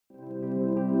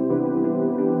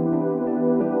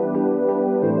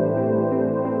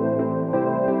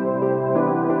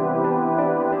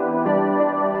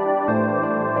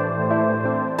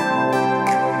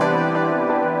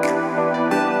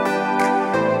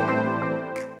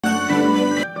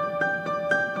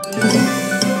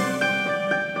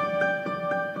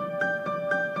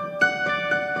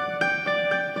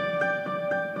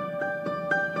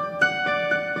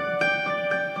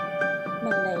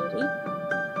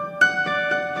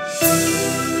I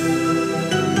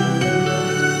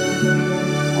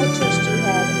trust you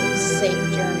had a safe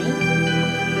journey.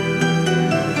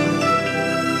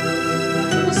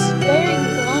 It was very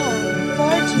long,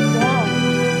 far too long.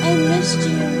 I missed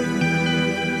you.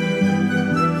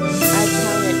 I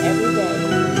counted every day.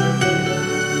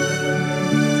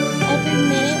 Every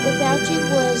minute without you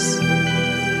was...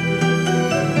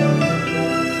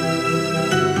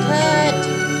 Cut.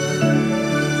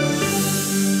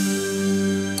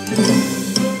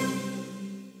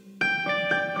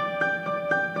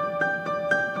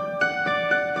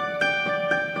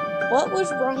 What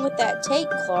was wrong with that take,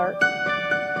 Clark?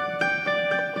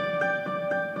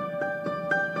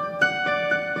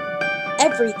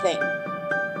 Everything.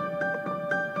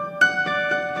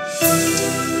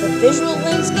 The visual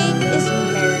landscape is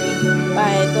married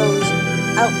by those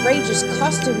outrageous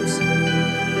costumes,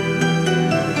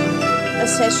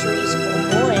 accessories for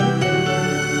one.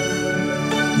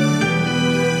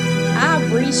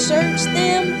 I've researched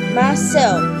them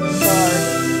myself, Clark.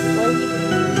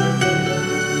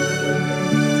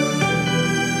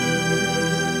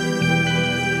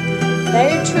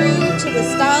 They're true to the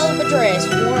style of dress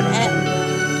worn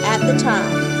at the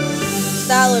time.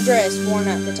 Style of dress worn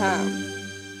at the time.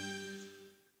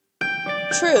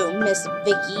 True, Miss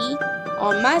Vicky.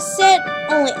 On my set,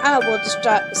 only I will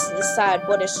decide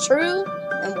what is true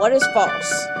and what is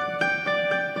false.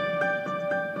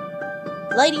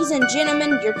 Ladies and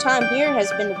gentlemen, your time here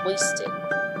has been wasted.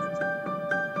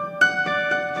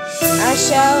 I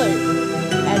shall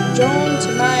adjourn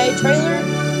to my trailer.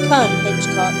 Come,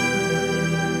 Hitchcock.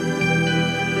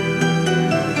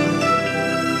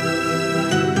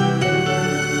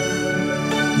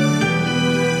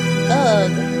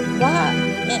 Ugh, why?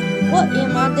 What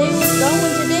am I going to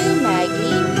do,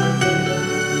 Maggie?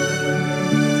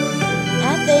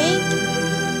 I think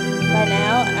by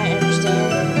now I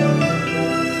understand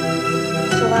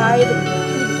Clyde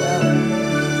pretty well.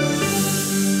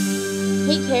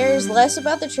 He cares less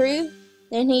about the truth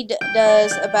than he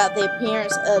does about the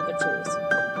appearance of the truth.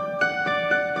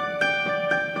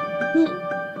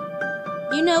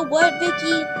 You know what,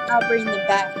 Vicky? I'll bring them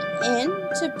back in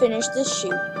to finish the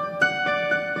shoot.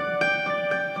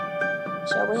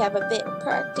 Shall we have a bit of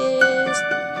practice?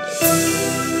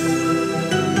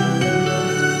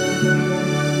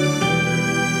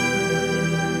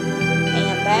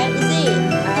 And that is it.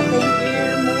 I think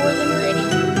we're more than ready.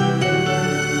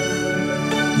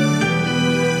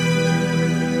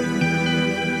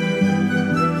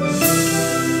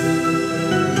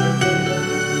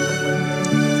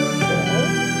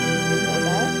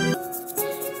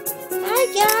 Hi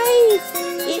guys!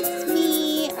 It's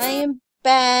me. I am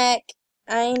back.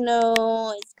 I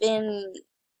know it's been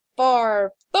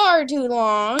far too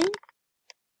long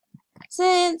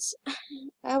since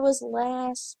I was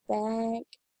last back.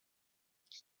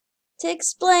 To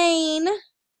explain,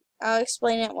 I'll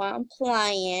explain it while I'm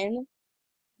playing.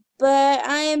 But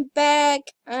I am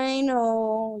back. I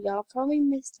know y'all probably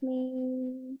missed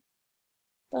me,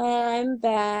 but I'm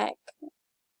back.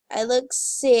 I look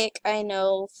sick. I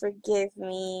know. Forgive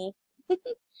me.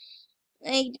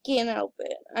 I can't help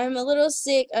it. I'm a little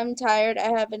sick. I'm tired.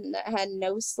 I haven't had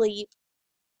no sleep.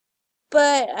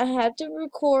 But I had to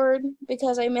record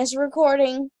because I miss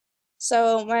recording.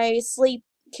 So my sleep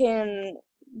can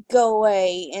go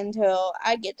away until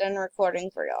I get done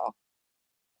recording for y'all.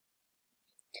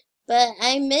 But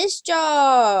I missed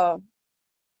y'all.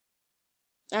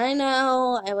 I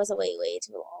know. I was away way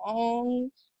too long.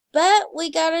 But we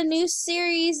got a new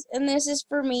series, and this is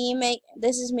for me.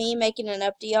 This is me making an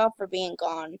up to y'all for being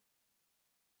gone.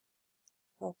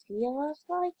 Hope y'all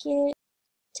like it.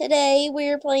 Today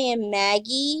we're playing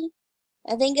Maggie.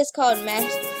 I think it's called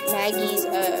Maggie's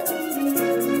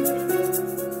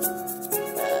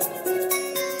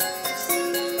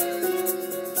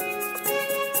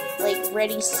like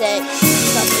Ready Set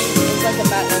something. It's like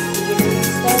about a theater and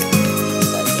stuff.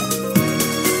 So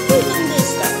yeah, who's in this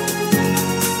stuff?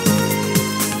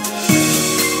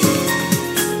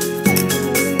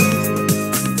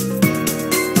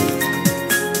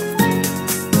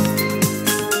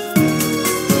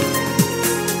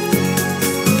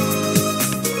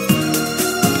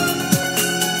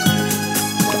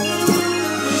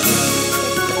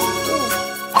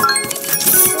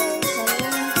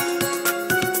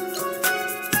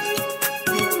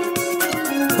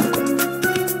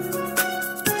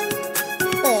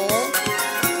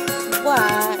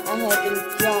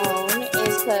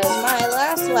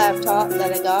 Laptop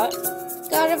that I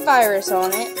got a virus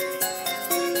on it.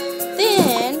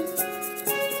 Then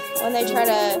when they try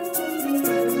to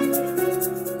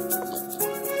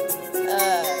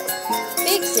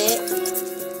fix it,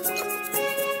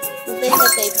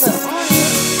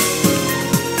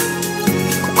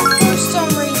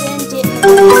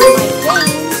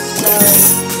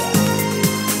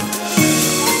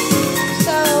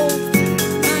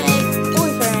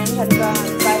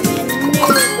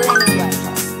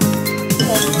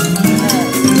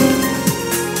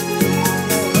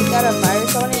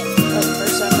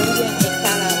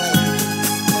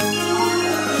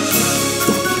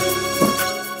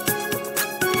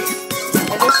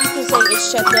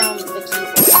 shut down the keyboard.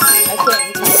 I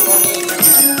couldn't type on it.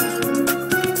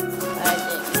 I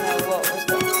didn't know what was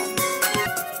going on.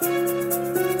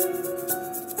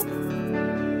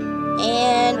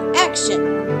 And action.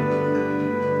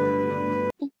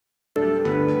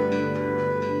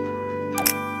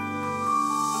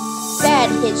 Bad,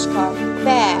 Hitchcock.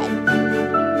 Bad.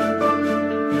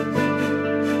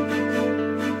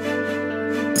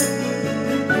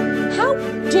 How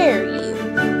dare you?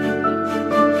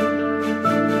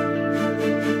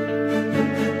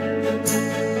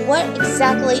 What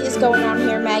exactly is going on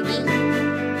here, Maggie?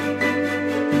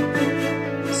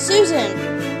 Susan,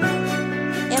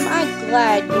 am I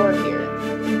glad you're here.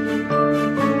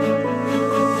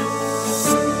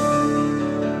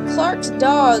 Clark's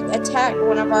dog attacked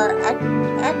one of our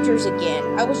actors again.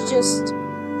 I was just...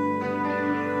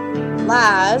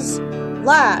 Lies.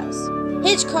 Lies.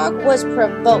 Hitchcock was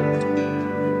provoked.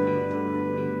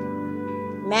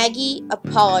 Maggie,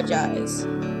 apologize.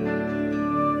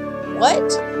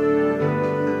 What?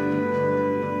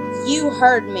 You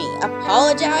heard me.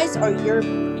 Apologize or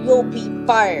you'll be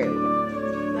fired.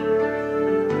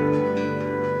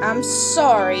 I'm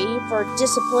sorry for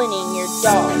disciplining your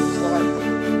dog, Clark.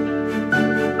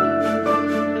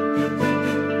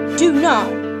 Do not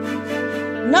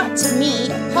to me,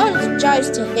 apologize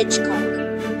to Hitchcock.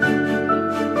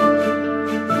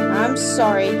 I'm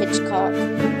sorry, Hitchcock.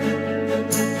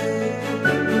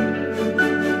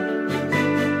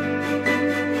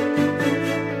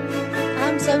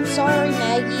 I'm so sorry,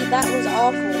 Maggie. That was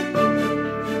awful.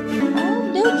 Oh,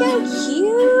 look how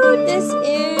cute this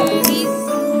is.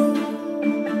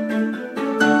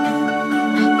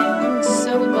 I'm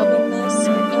so loving this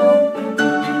right now.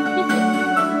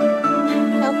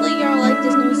 Hopefully y'all like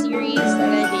this new series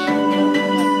that I did.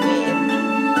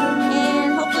 And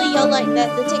hopefully y'all like that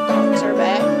the TikToks are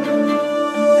back.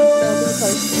 They'll be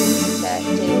posting back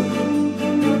too.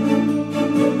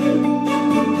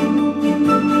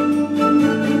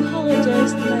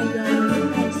 Apologize to my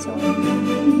dog. I'm sorry.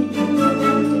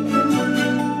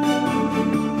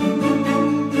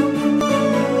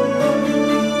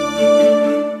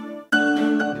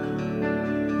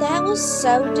 That was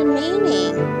so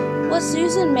demeaning. What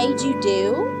Susan made you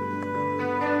do?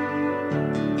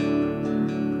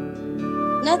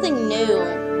 Nothing new,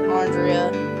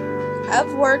 Andrea.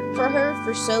 I've worked for her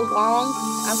for so long,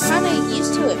 I'm kinda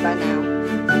used to it by now.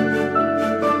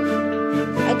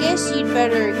 I guess you'd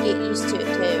better get used to it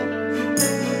too.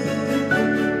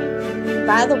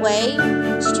 By the way,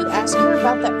 did you ask her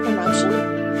about that promotion?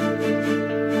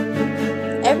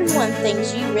 Everyone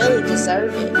thinks you really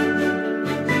deserve it.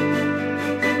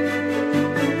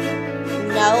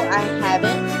 No, I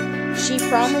haven't. She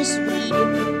promised we'd...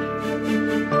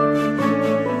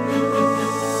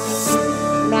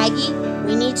 Maggie,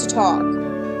 we need to talk.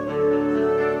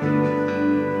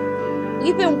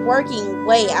 We've been working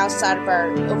way outside of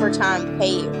our overtime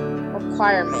pay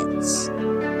requirements.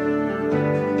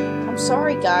 I'm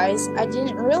sorry, guys. I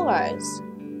didn't realize.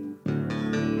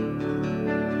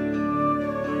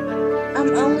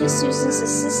 I'm only Susan's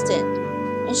assistant,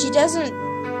 and she doesn't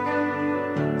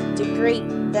degrade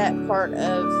that part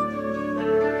of...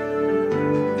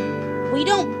 We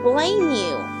don't blame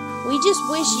you. We just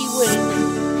wish you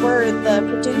were the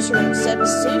producer instead of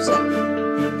Susan.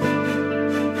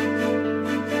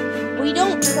 We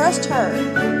don't trust her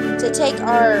to take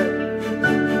our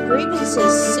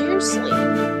grievances seriously.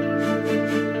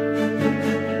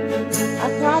 I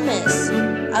promise,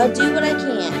 I'll do what I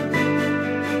can.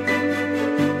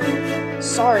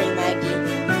 Sorry, Maggie.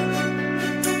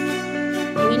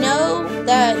 We know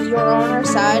that you're on our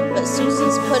side, but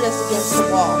Susan's put us against the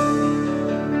wall.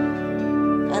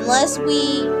 Unless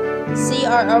we see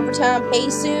our overtime pay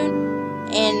soon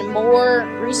and more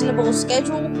reasonable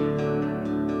schedule,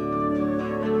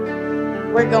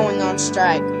 we're going on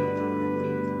strike.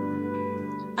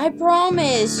 I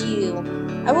promise you,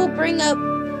 I will bring up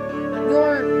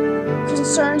your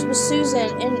concerns with Susan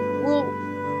and we'll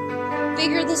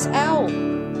figure this out.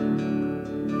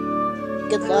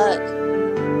 Good luck.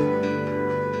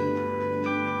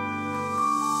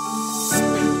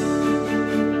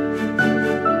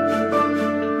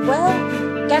 Well,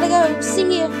 gotta go.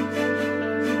 See ya.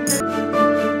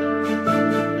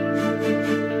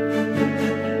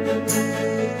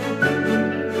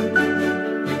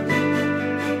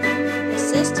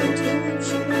 Assistant to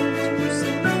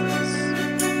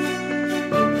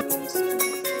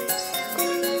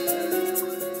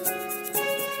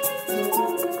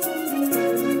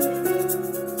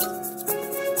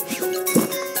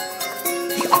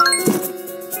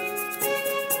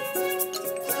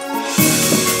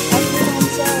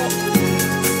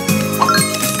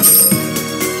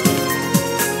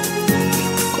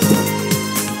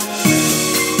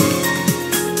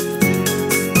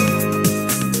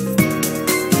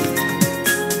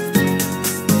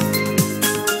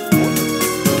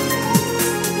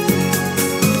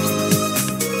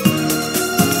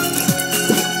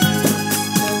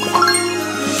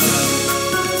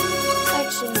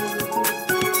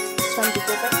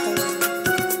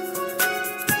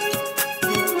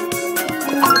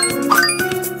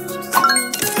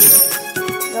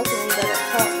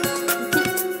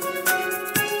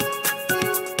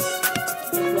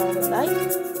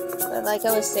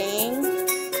like I was saying,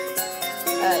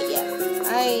 yeah,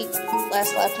 my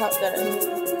last laptop got a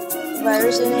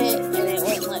virus in it, and it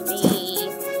wouldn't let me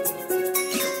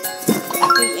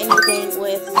do anything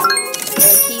with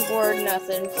the keyboard,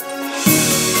 nothing.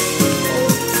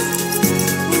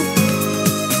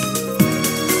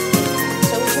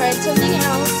 So we tried something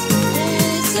else, and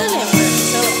it still didn't work,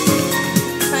 so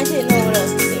I didn't know what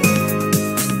else to do.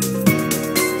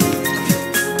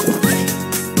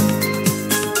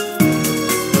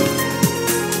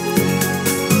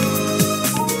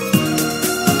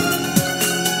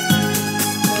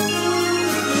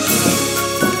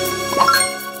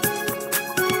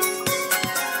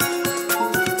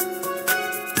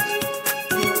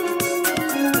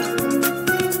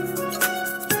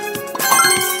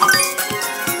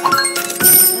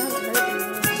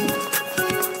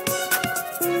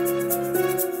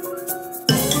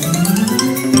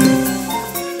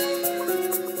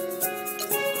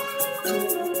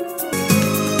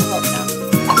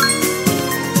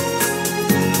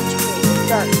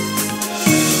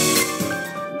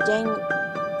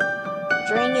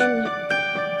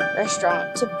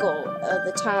 Restaurant, typical of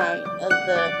the time of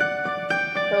the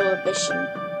Prohibition.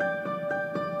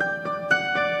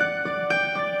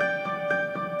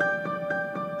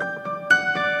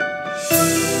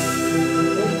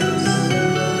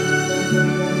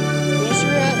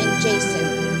 Israel and Jason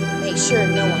make sure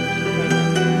no one can hear them.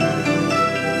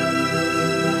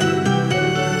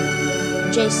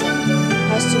 Jason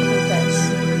has to confess.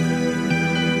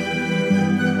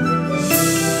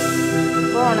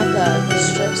 Veronica is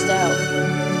stressed out.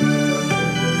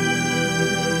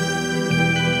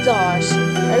 Gosh, I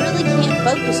really can't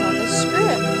focus on this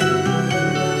script.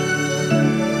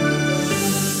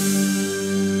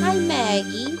 Hi,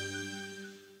 Maggie.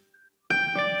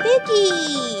 Vicky!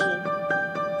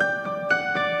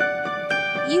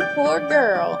 You poor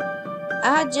girl.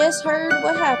 I just heard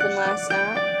what happened last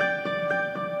night.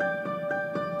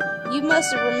 You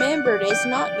must have remembered it's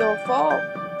not your fault.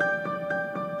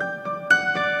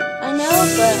 I know,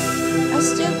 but I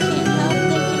still can't help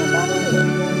thinking about it.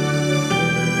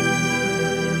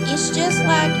 It's just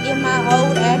like in my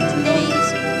old acting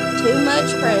days, too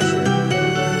much pressure.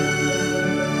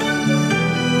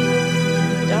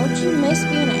 Don't you miss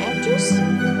being an actress?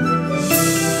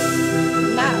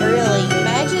 Not really.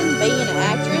 Imagine being an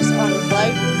actress on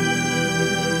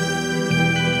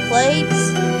Clay's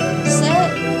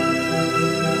set.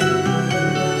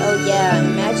 Oh yeah,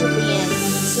 imagine being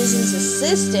Susan's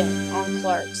assistant on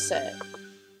Clark's set.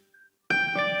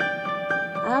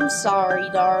 I'm sorry,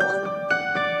 darling.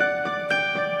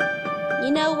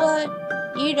 You know what?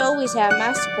 You'd always have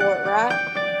my support, right?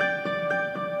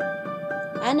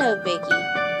 I know, Vicky.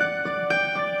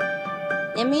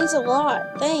 It means a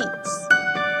lot. Thanks.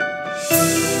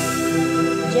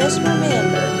 Just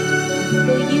remember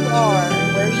who you are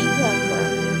and where you come from.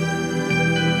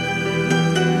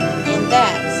 And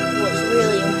that's what's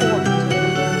really important to me.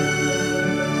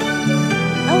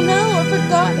 Oh no, I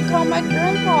forgot to call my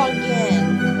grandpa again.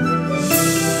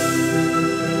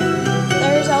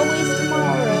 There's always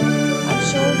tomorrow. I'm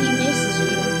sure he misses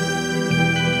you.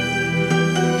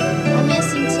 I miss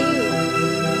him too.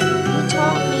 He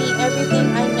taught me everything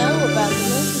I know about the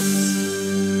movies.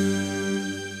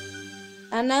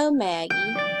 I know,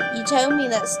 Maggie. You told me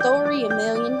that story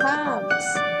 1,000,000 times.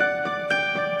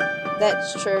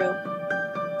 That's true.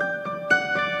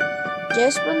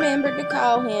 Just remember to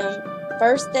call him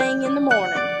first thing in the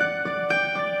morning.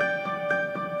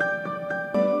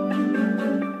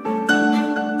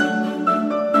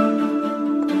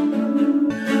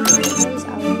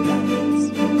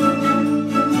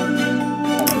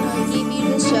 I'll give you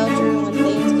the shelter when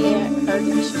things get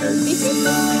hurdy-scurdy.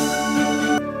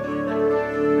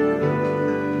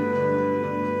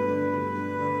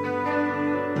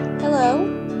 Hello?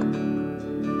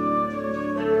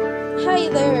 Hey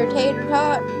there, Tater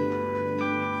Tot.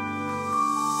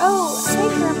 Oh, hey,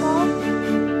 Grandpa.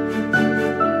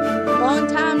 Long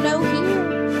time no hear.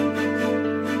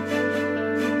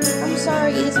 I'm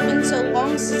sorry it's been so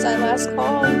long since I last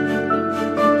called.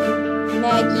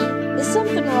 Maggie, is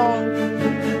something wrong?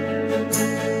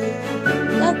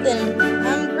 Nothing.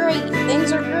 I'm great.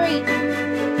 Things are great.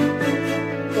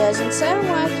 Doesn't sound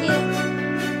like it.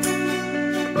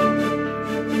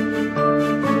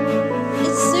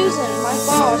 It's Susan, my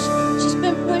boss. She's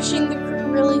been pushing the crew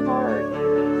really hard,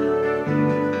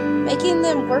 making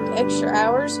them work extra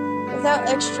hours without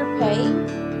extra pay.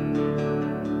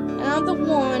 And I'm the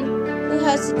one who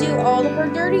has to do all of her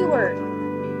dirty work.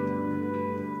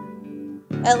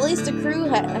 At least the crew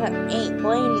ain't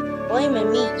blaming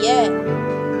me yet.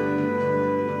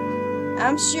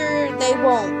 I'm sure they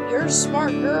won't. You're a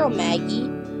smart girl, Maggie.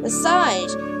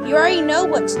 Besides, you already know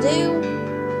what to do.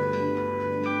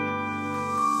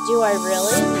 Do I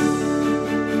really?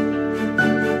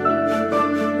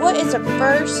 What is the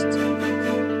first?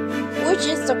 Which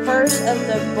is the first of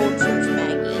the vultures,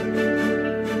 Maggie?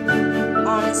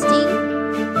 Honesty?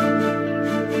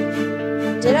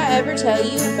 Did I ever tell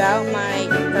you about my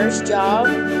first job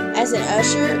as an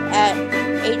usher at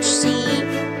H.C.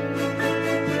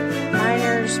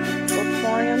 Heiner's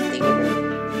Aquarium Theater?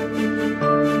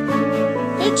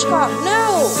 Hitchcock,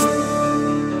 no!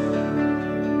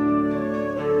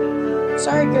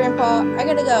 Sorry, Grandpa. I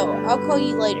gotta go. I'll call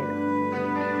you later.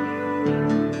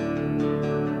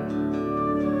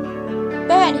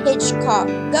 Bad Hitchcock,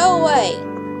 go away.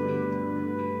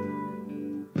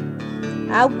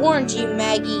 I warned you,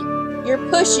 Maggie. You're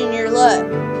pushing your luck.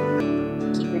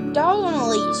 Keep your dog on a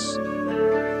leash.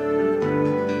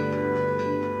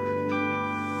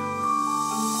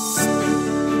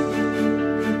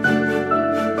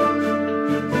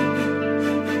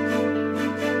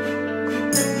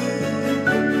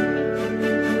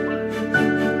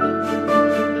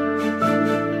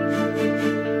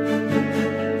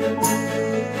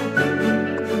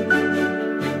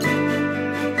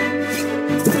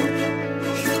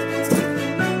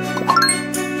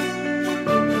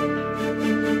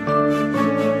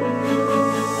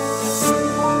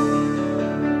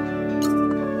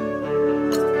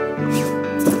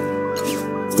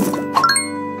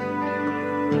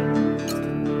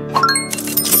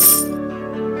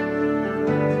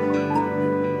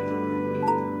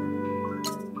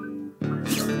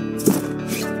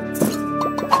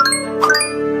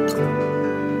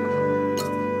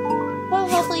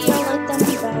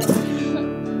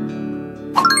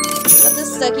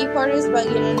 Sucky part is about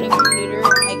getting a new computer.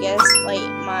 I guess like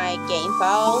my game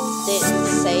files didn't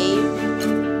save,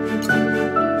 and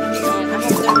I have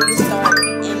to restart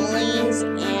Emily's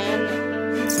and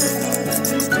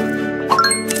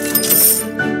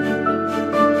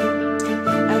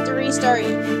I have to restart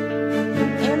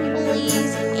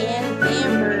Emily's and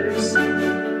Amber's.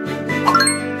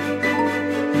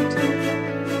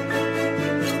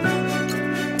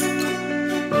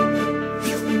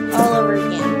 All over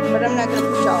again. But I'm not going to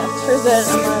push off for that.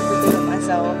 I'm going to have to do it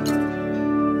myself.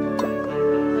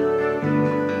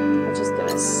 Which is going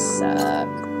to suck.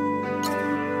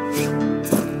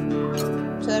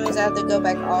 So that means I have to go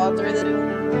back all through the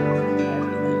everything.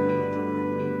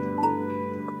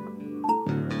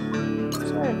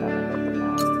 Sorry about that.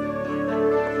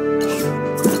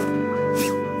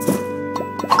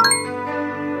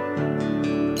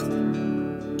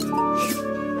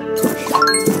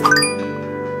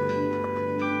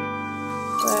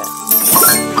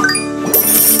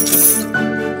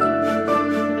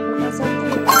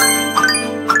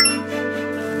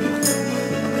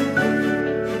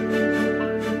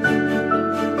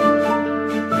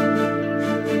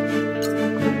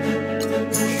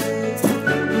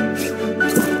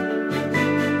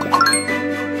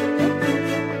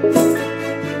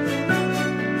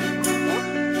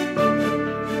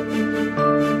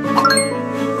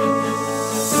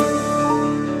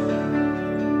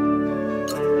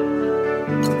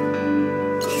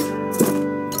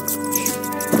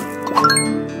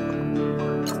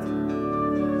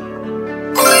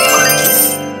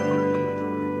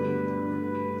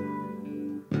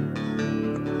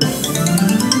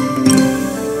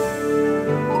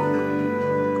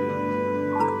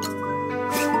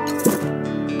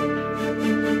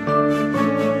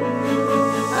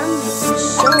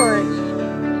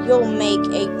 You'll make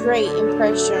a great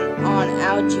impression on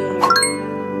Al Jr.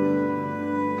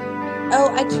 Oh,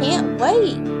 I can't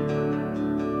wait.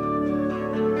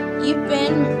 You've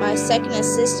been my second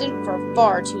assistant for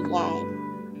far too long.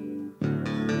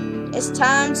 It's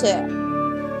time to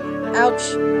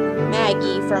ouch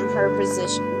Maggie from her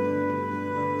position.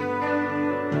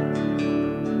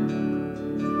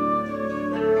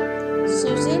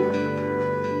 Susan,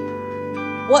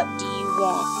 what do you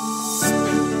want?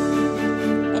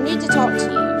 I need to talk to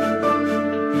you.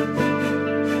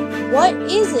 What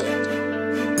is it?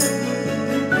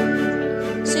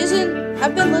 Susan,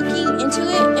 I've been looking into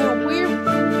it and we're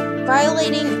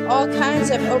violating all kinds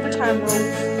of overtime rules.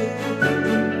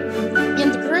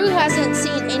 And the crew hasn't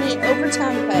seen any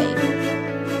overtime pay.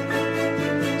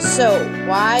 So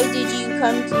why did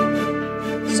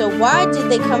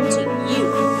they come to you?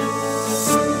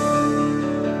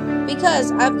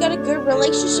 Because I've got a good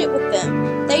relationship with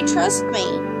them. They trust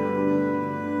me.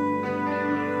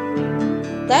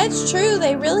 That's true,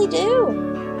 they really do.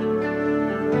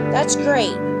 That's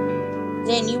great.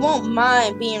 Then you won't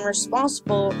mind being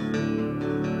responsible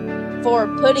for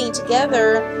putting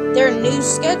together their new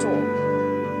schedule.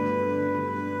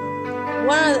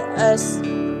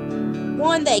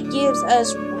 One that gives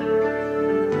us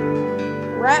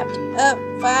wrapped up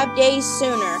 5 days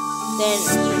sooner than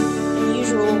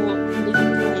usually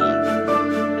planned.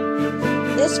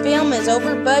 This film is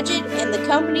over budget and the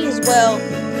company as well.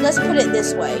 Let's put it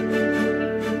this way.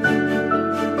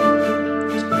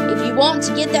 If you want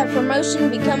to get that promotion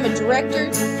and become a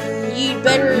director, you'd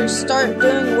better start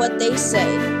doing what they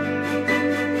say.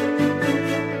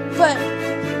 But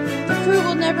the crew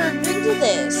will never agree to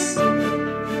this.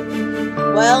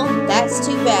 Well, that's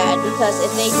too bad, because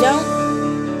if they don't,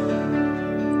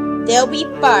 they'll be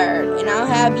fired, and I'll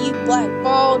have you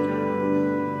blackballed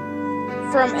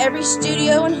from every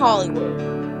studio in Hollywood.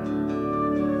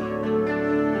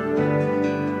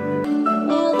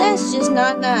 Well, that's just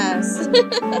not nice.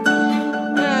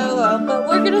 Oh, well, but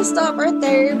we're gonna stop right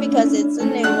there because it's a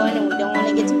new one and we don't want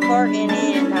to get too far in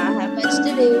it and not have much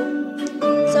to do.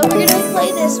 So we're gonna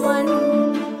play this one.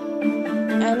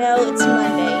 I know it's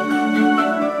Monday.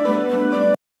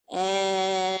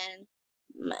 And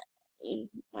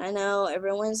I know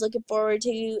everyone's looking forward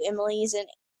to Emily's and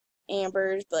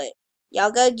Amber's, but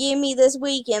y'all gotta give me this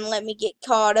weekend, let me get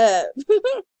caught up.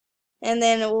 And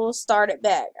then we'll start it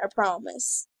back, I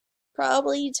promise.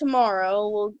 Probably tomorrow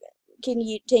we'll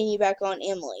continue back on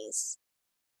Emily's.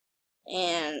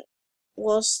 And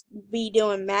we'll be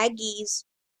doing Maggie's.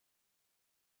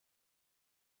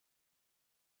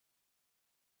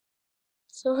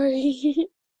 Sorry.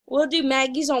 We'll do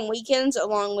Maggie's on weekends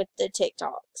along with the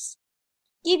TikToks.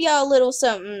 Give y'all a little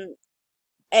something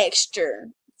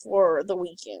extra for the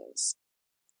weekends.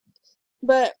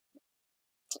 But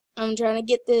I'm trying to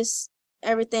get this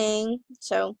everything,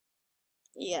 so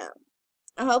yeah.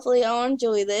 Hopefully y'all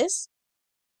enjoy this.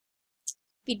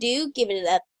 If you do, give it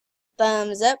a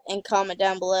thumbs up and comment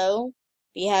down below.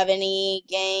 If you have any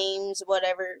games,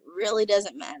 whatever, really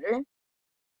doesn't matter.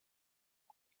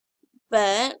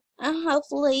 But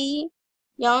hopefully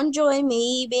y'all enjoy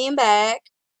me being back.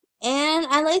 And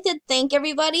I'd like to thank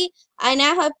everybody. I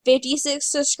now have 56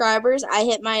 subscribers. I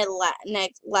hit my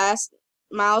last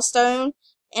milestone.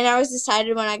 And I was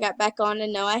excited when I got back on to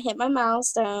know I hit my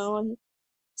milestone.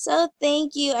 So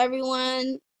thank you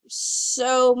everyone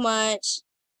so much.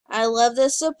 I love the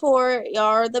support. Y'all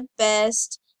are the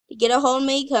best. To get a hold of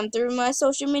me, come through my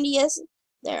social medias.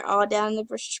 They're all down in the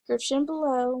description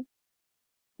below.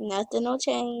 Nothing will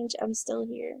change. I'm still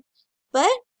here.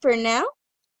 But for now,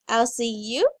 I'll see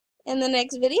you in the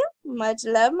next video. Much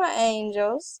love, my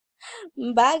angels.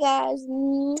 Bye, guys.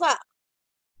 Mwah.